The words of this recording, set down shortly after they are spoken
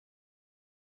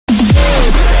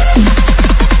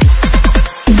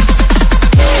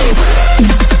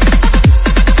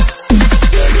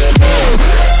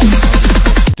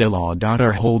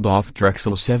Delaw.are hold off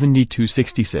Drexel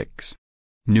 72-66.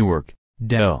 Newark,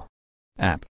 Dell.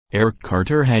 App. Eric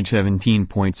Carter had 17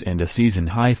 points and a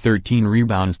season-high 13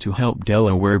 rebounds to help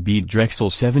Delaware beat Drexel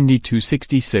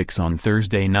 72-66 on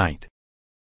Thursday night.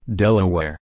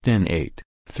 Delaware, 10-8,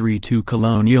 3-2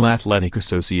 Colonial Athletic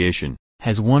Association,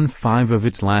 has won 5 of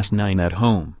its last 9 at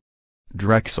home.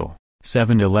 Drexel,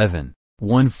 7-11,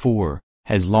 1-4,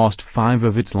 has lost 5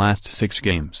 of its last 6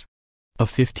 games. A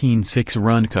 15-6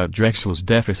 run cut Drexel's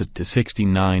deficit to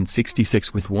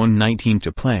 69-66 with 1:19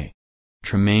 to play.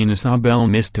 Tramaine Isabell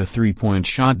missed a three-point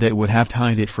shot that would have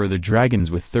tied it for the Dragons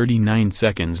with 39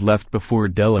 seconds left before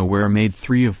Delaware made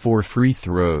 3 of 4 free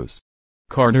throws.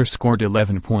 Carter scored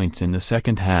 11 points in the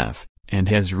second half, and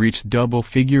has reached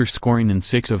double-figure scoring in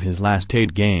 6 of his last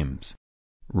 8 games.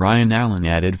 Ryan Allen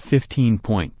added 15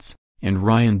 points, and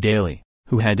Ryan Daly,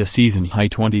 who had a season-high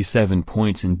 27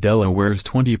 points in Delaware's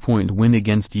 20-point win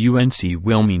against UNC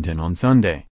Wilmington on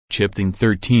Sunday, chipped in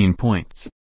 13 points.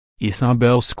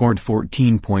 Isabell scored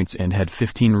 14 points and had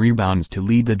 15 rebounds to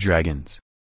lead the Dragons.